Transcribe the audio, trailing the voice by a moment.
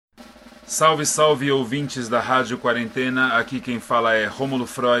Salve, salve, ouvintes da Rádio Quarentena. Aqui quem fala é Romulo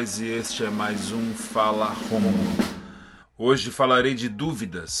e este é mais um Fala, Romulo. Hoje falarei de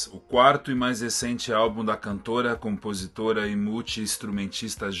Dúvidas, o quarto e mais recente álbum da cantora, compositora e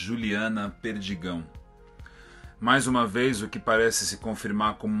multi-instrumentista Juliana Perdigão. Mais uma vez, o que parece se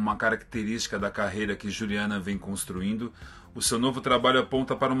confirmar como uma característica da carreira que Juliana vem construindo, o seu novo trabalho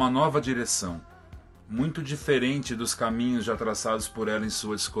aponta para uma nova direção, muito diferente dos caminhos já traçados por ela em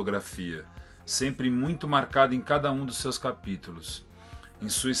sua discografia, sempre muito marcada em cada um dos seus capítulos. Em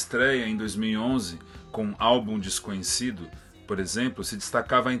sua estreia em 2011, com Álbum Desconhecido, por exemplo, se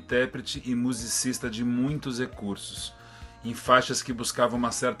destacava a intérprete e musicista de muitos recursos, em faixas que buscavam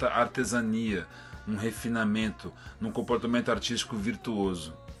uma certa artesania, um refinamento, num comportamento artístico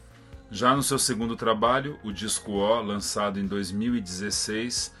virtuoso. Já no seu segundo trabalho, o disco O, lançado em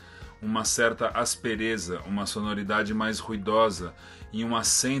 2016, uma certa aspereza, uma sonoridade mais ruidosa e um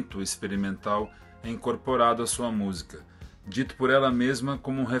acento experimental é incorporado à sua música, dito por ela mesma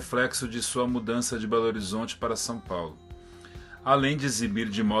como um reflexo de sua mudança de Belo Horizonte para São Paulo. Além de exibir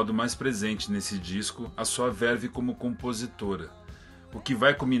de modo mais presente nesse disco a sua verve como compositora, o que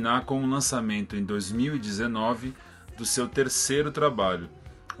vai culminar com o lançamento em 2019 do seu terceiro trabalho,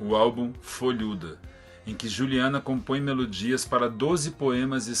 o álbum Folhuda, em que Juliana compõe melodias para 12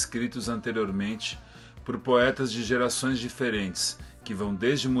 poemas escritos anteriormente por poetas de gerações diferentes, que vão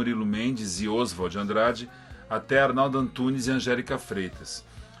desde Murilo Mendes e Oswald de Andrade até Arnaldo Antunes e Angélica Freitas,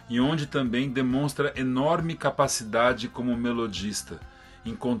 e onde também demonstra enorme capacidade como melodista,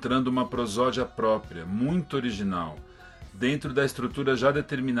 encontrando uma prosódia própria, muito original, dentro da estrutura já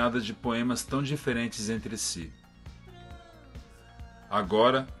determinada de poemas tão diferentes entre si.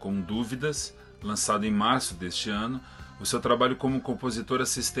 Agora, com Dúvidas, lançado em março deste ano, o seu trabalho como compositora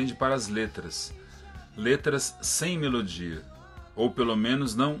se estende para as letras. Letras sem melodia, ou pelo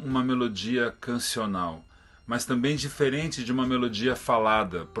menos não uma melodia cancional, mas também diferente de uma melodia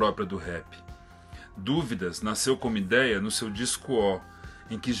falada própria do rap. Dúvidas nasceu como ideia no seu disco O,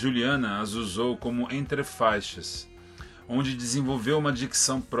 em que Juliana as usou como entrefaixas, onde desenvolveu uma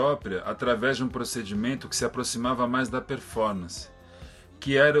dicção própria através de um procedimento que se aproximava mais da performance,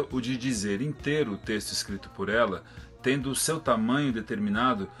 que era o de dizer inteiro o texto escrito por ela, tendo o seu tamanho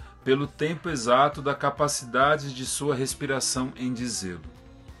determinado pelo tempo exato da capacidade de sua respiração em dizê-lo.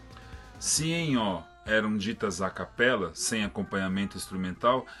 Se em O eram ditas a capela, sem acompanhamento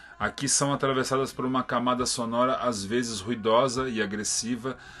instrumental, aqui são atravessadas por uma camada sonora às vezes ruidosa e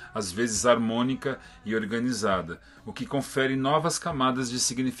agressiva, às vezes harmônica e organizada, o que confere novas camadas de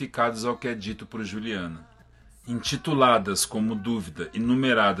significados ao que é dito por Juliana. Intituladas como Dúvida e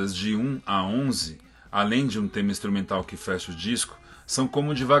numeradas de 1 a 11, além de um tema instrumental que fecha o disco, são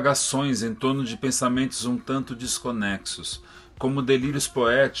como divagações em torno de pensamentos um tanto desconexos, como delírios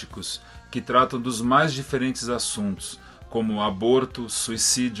poéticos que tratam dos mais diferentes assuntos, como aborto,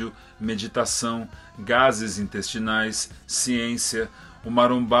 suicídio, meditação, gases intestinais, ciência, o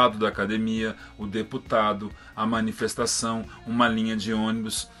marombado da academia, o deputado, a manifestação, uma linha de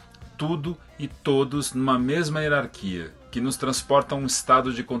ônibus, tudo e todos numa mesma hierarquia, que nos transporta a um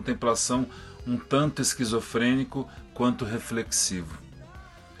estado de contemplação um tanto esquizofrênico quanto reflexivo.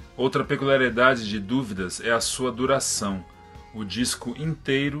 Outra peculiaridade de Dúvidas é a sua duração. O disco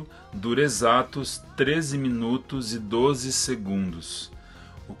inteiro dura exatos 13 minutos e 12 segundos,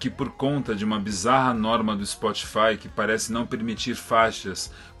 o que, por conta de uma bizarra norma do Spotify que parece não permitir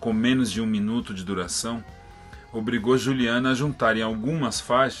faixas com menos de 1 minuto de duração, obrigou Juliana a juntar em algumas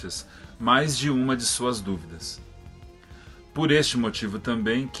faixas mais de uma de suas dúvidas. Por este motivo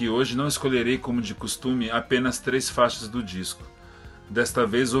também que hoje não escolherei como de costume apenas 3 faixas do disco. Desta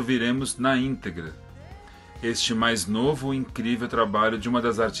vez ouviremos na íntegra este mais novo e incrível trabalho de uma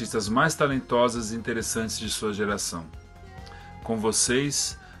das artistas mais talentosas e interessantes de sua geração. Com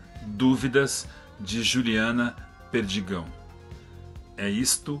vocês, Dúvidas, de Juliana Perdigão. É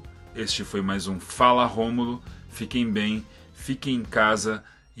isto, este foi mais um Fala Rômulo, fiquem bem, fiquem em casa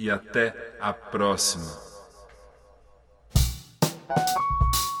e até a próxima.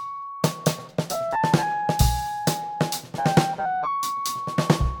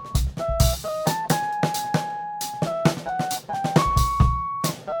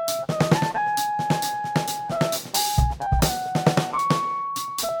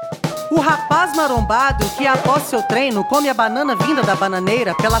 O rapaz marombado que após seu treino come a banana vinda da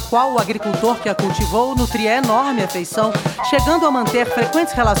bananeira, pela qual o agricultor que a cultivou nutria enorme afeição, chegando a manter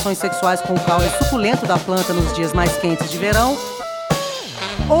frequentes relações sexuais com o caule suculento da planta nos dias mais quentes de verão,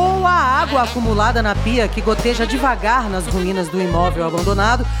 ou a água acumulada na pia que goteja devagar nas ruínas do imóvel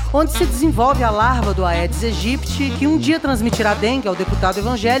abandonado, onde se desenvolve a larva do Aedes aegypti, que um dia transmitirá dengue ao deputado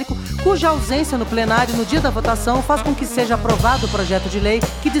evangélico cuja ausência no plenário no dia da votação faz com que seja aprovado o projeto de lei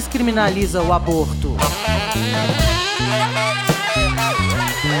que descriminaliza o aborto.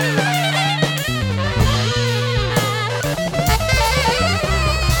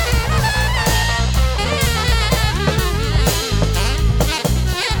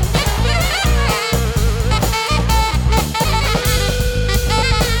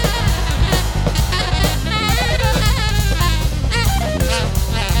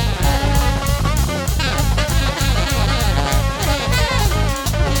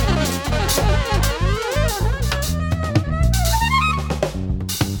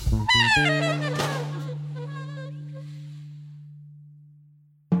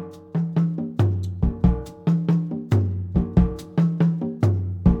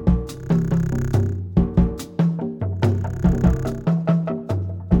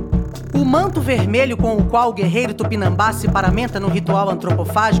 O manto vermelho com o qual o guerreiro tupinambá se paramenta no ritual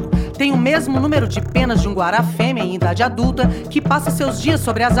antropofágico tem o mesmo número de penas de um guará fêmea em idade adulta que passa seus dias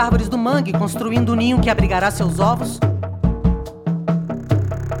sobre as árvores do mangue construindo um ninho que abrigará seus ovos?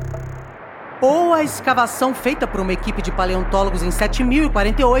 Ou a escavação feita por uma equipe de paleontólogos em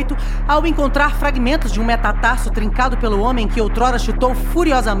 7048 ao encontrar fragmentos de um metatarso trincado pelo homem que outrora chutou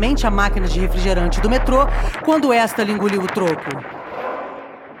furiosamente a máquina de refrigerante do metrô quando esta lhe engoliu o troco.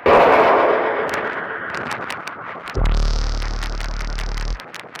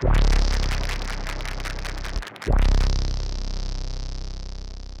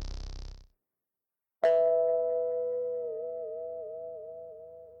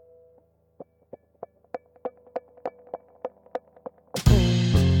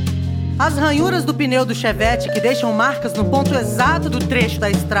 As ranhuras do pneu do Chevette que deixam marcas no ponto exato do trecho da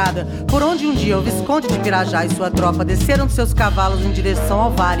estrada por onde um dia o Visconde de Pirajá e sua tropa desceram de seus cavalos em direção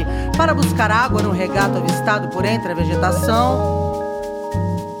ao vale para buscar água no regato avistado por entre a vegetação.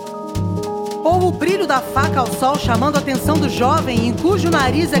 Ou o brilho da faca ao sol chamando a atenção do jovem em cujo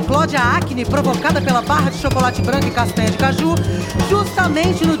nariz eclode a acne provocada pela barra de chocolate branco e castanha de caju,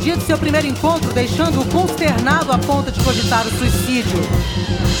 justamente no dia de seu primeiro encontro, deixando-o consternado a ponto de cogitar o suicídio.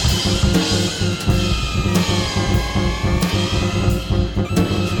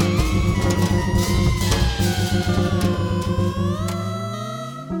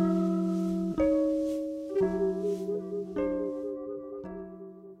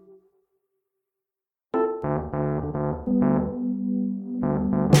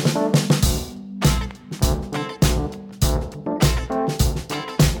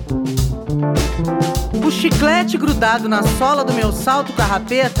 O chiclete grudado na sola do meu salto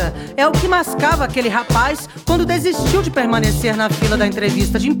carrapeta é o que mascava aquele rapaz quando desistiu de permanecer na fila da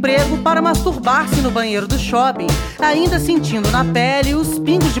entrevista de emprego para masturbar-se no banheiro do shopping, ainda sentindo na pele os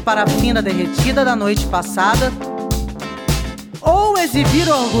pingos de parafina derretida da noite passada. Ou exibir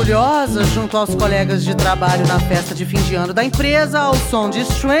orgulhosa junto aos colegas de trabalho na festa de fim de ano da empresa, ao som de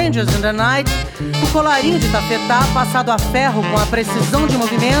Strangers in the Night, o colarinho de tafetá passado a ferro com a precisão de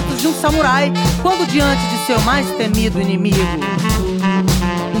movimentos de um samurai quando diante de seu mais temido inimigo.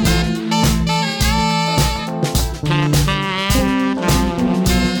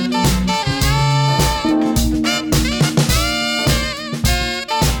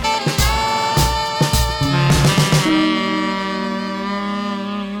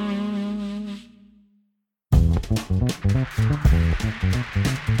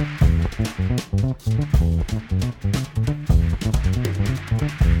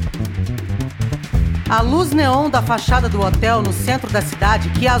 A luz neon da fachada do hotel no centro da cidade,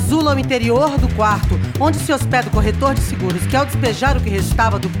 que azula o interior do quarto, onde se hospeda o corretor de seguros, que ao despejar o que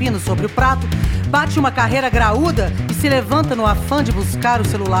restava do pino sobre o prato, bate uma carreira graúda e se levanta no afã de buscar o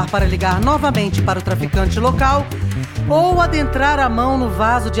celular para ligar novamente para o traficante local, ou adentrar a mão no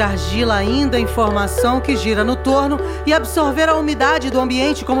vaso de argila ainda em formação que gira no torno e absorver a umidade do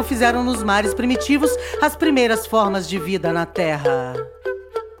ambiente como fizeram nos mares primitivos as primeiras formas de vida na Terra.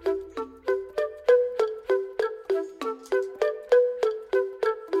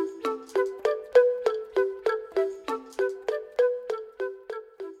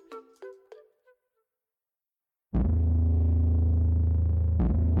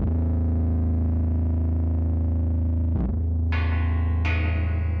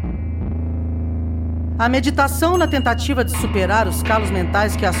 A meditação na tentativa de superar os calos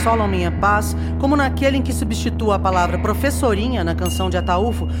mentais que assolam minha paz, como naquele em que substituo a palavra professorinha na canção de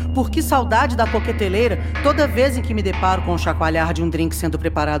Ataúfo, por que saudade da coqueteleira toda vez em que me deparo com o chacoalhar de um drink sendo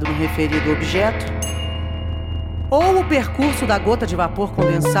preparado no referido objeto. Ou o percurso da gota de vapor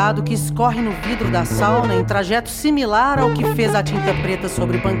condensado que escorre no vidro da sauna em trajeto similar ao que fez a tinta preta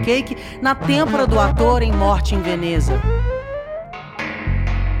sobre o pancake na têmpora do ator em Morte em Veneza.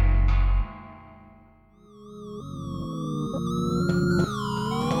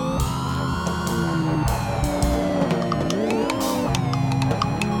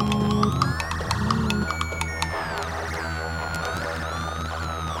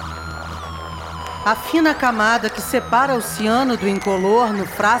 A fina camada que separa o ciano do incolor no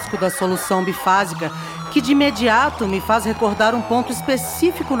frasco da solução bifásica, que de imediato me faz recordar um ponto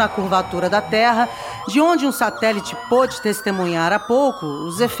específico na curvatura da Terra, de onde um satélite pôde testemunhar há pouco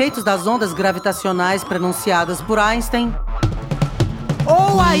os efeitos das ondas gravitacionais pronunciadas por Einstein.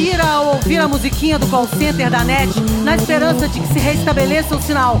 Ou a ira ao ouvir a musiquinha do call center da NET, na esperança de que se restabeleça o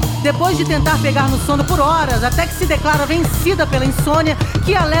sinal, depois de tentar pegar no sono por horas, até que se declara vencida pela insônia,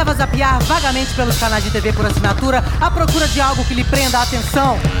 que a leva a zapear vagamente pelos canais de TV por assinatura, à procura de algo que lhe prenda a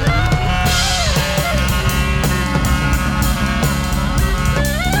atenção.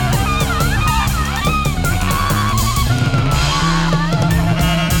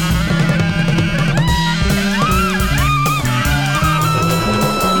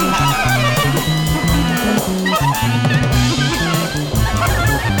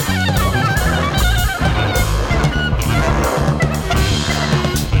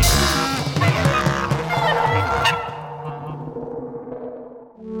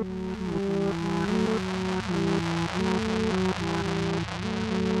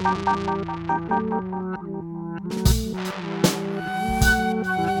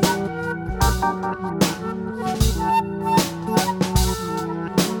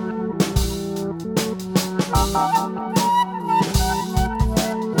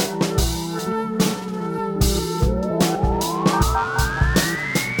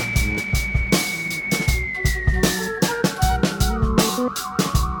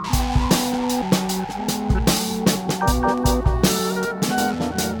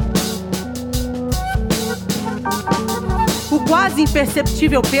 Quase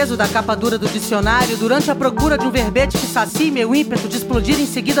imperceptível peso da capa dura do dicionário durante a procura de um verbete que sacie meu ímpeto de explodir em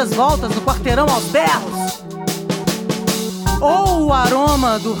seguidas voltas no quarteirão aos berros. Ou o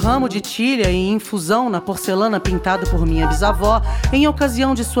aroma do ramo de tilha em infusão na porcelana pintado por minha bisavó em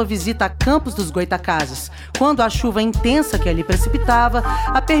ocasião de sua visita a Campos dos Goitacazes, quando a chuva intensa que ali precipitava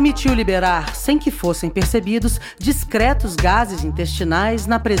a permitiu liberar, sem que fossem percebidos, discretos gases intestinais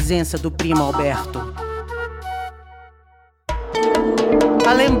na presença do primo Alberto.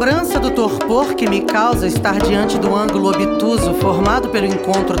 A lembrança do torpor que me causa estar diante do ângulo obtuso formado pelo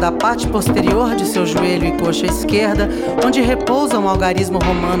encontro da parte posterior de seu joelho e coxa esquerda, onde repousa um algarismo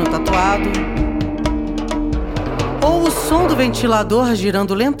romano tatuado. Ou o som do ventilador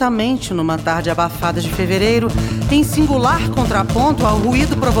girando lentamente numa tarde abafada de fevereiro, em singular contraponto ao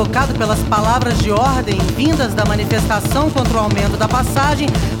ruído provocado pelas palavras de ordem vindas da manifestação contra o aumento da passagem,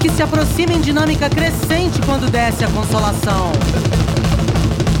 que se aproxima em dinâmica crescente quando desce a Consolação.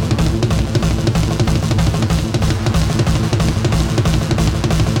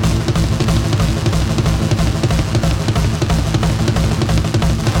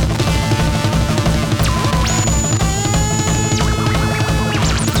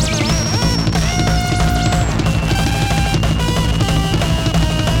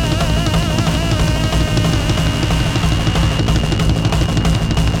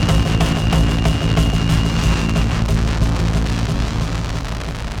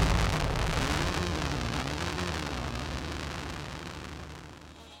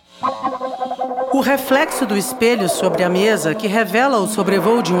 O reflexo do espelho sobre a mesa que revela o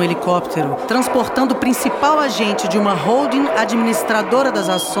sobrevoo de um helicóptero, transportando o principal agente de uma holding administradora das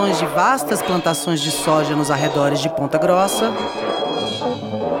ações de vastas plantações de soja nos arredores de Ponta Grossa.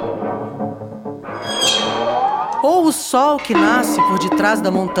 Ou o sol que nasce por detrás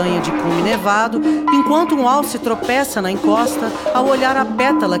da montanha de cume nevado, enquanto um alce tropeça na encosta ao olhar a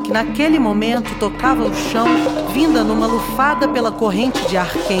pétala que naquele momento tocava o chão, vinda numa lufada pela corrente de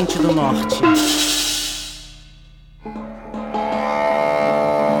ar quente do norte.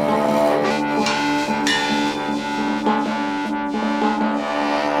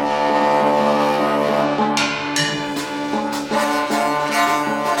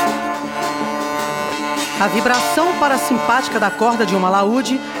 A vibração parasimpática da corda de uma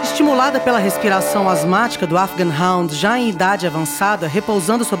alaúde, estimulada pela respiração asmática do Afghan Hound, já em idade avançada,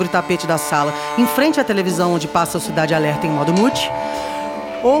 repousando sobre o tapete da sala, em frente à televisão onde passa o Cidade Alerta em modo mute.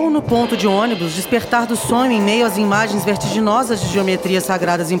 Ou no ponto de ônibus, despertar do sonho em meio às imagens vertiginosas de geometrias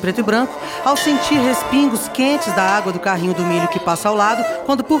sagradas em preto e branco, ao sentir respingos quentes da água do carrinho do milho que passa ao lado,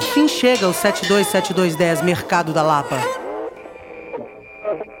 quando por fim chega o 727210 Mercado da Lapa.